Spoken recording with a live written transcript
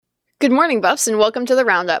Good morning, Buffs, and welcome to the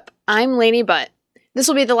Roundup. I'm Laney Butt. This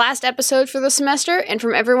will be the last episode for the semester, and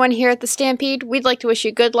from everyone here at the Stampede, we'd like to wish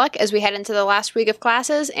you good luck as we head into the last week of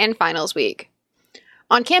classes and finals week.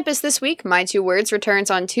 On campus this week, My Two Words returns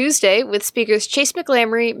on Tuesday with speakers Chase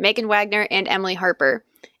McLamory, Megan Wagner, and Emily Harper.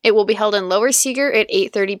 It will be held in Lower Seeger at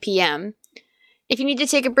 8:30 p.m. If you need to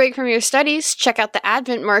take a break from your studies, check out the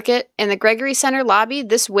Advent Market in the Gregory Center lobby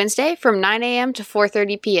this Wednesday from 9 a.m. to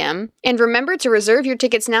 4:30 p.m. And remember to reserve your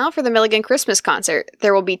tickets now for the Milligan Christmas concert.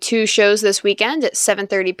 There will be 2 shows this weekend at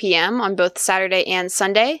 7:30 p.m. on both Saturday and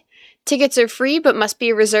Sunday. Tickets are free but must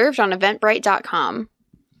be reserved on eventbrite.com.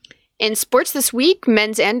 In sports this week,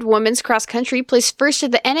 men's and women's cross country placed first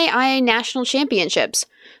at the NAIA National Championships.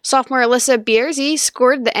 Sophomore Alyssa Bierzi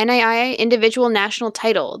scored the NAIA individual national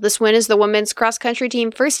title. This win is the women's cross country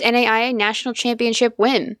team's first NAIA national championship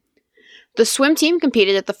win. The swim team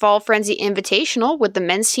competed at the Fall Frenzy Invitational, with the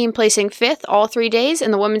men's team placing 5th all 3 days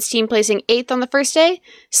and the women's team placing 8th on the first day,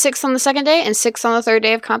 6th on the second day, and 6th on the third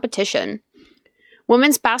day of competition.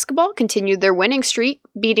 Women's basketball continued their winning streak,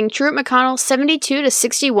 beating Truett McConnell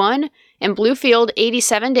 72-61 and Bluefield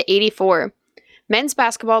 87-84. Men's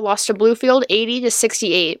basketball lost to Bluefield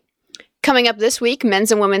 80-68. Coming up this week, men's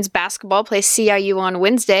and women's basketball plays CIU on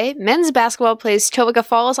Wednesday, men's basketball plays Towaga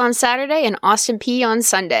Falls on Saturday, and Austin Peay on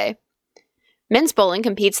Sunday. Men's bowling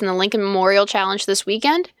competes in the Lincoln Memorial Challenge this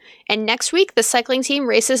weekend, and next week the cycling team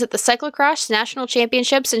races at the Cyclocross National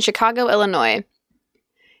Championships in Chicago, Illinois.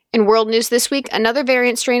 In world news this week, another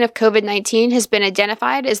variant strain of COVID-19 has been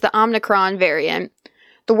identified as the Omicron variant.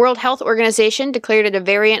 The World Health Organization declared it a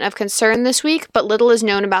variant of concern this week, but little is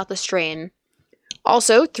known about the strain.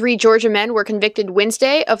 Also, 3 Georgia men were convicted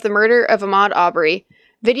Wednesday of the murder of Ahmaud Arbery.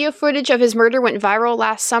 Video footage of his murder went viral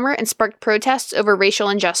last summer and sparked protests over racial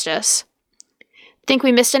injustice. Think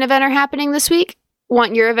we missed an event or happening this week?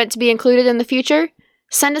 Want your event to be included in the future?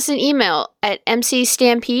 Send us an email at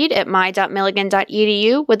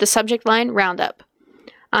mcstampede@my.milligan.edu with the subject line Roundup.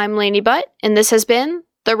 I'm Laney Butt, and this has been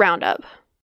The Roundup.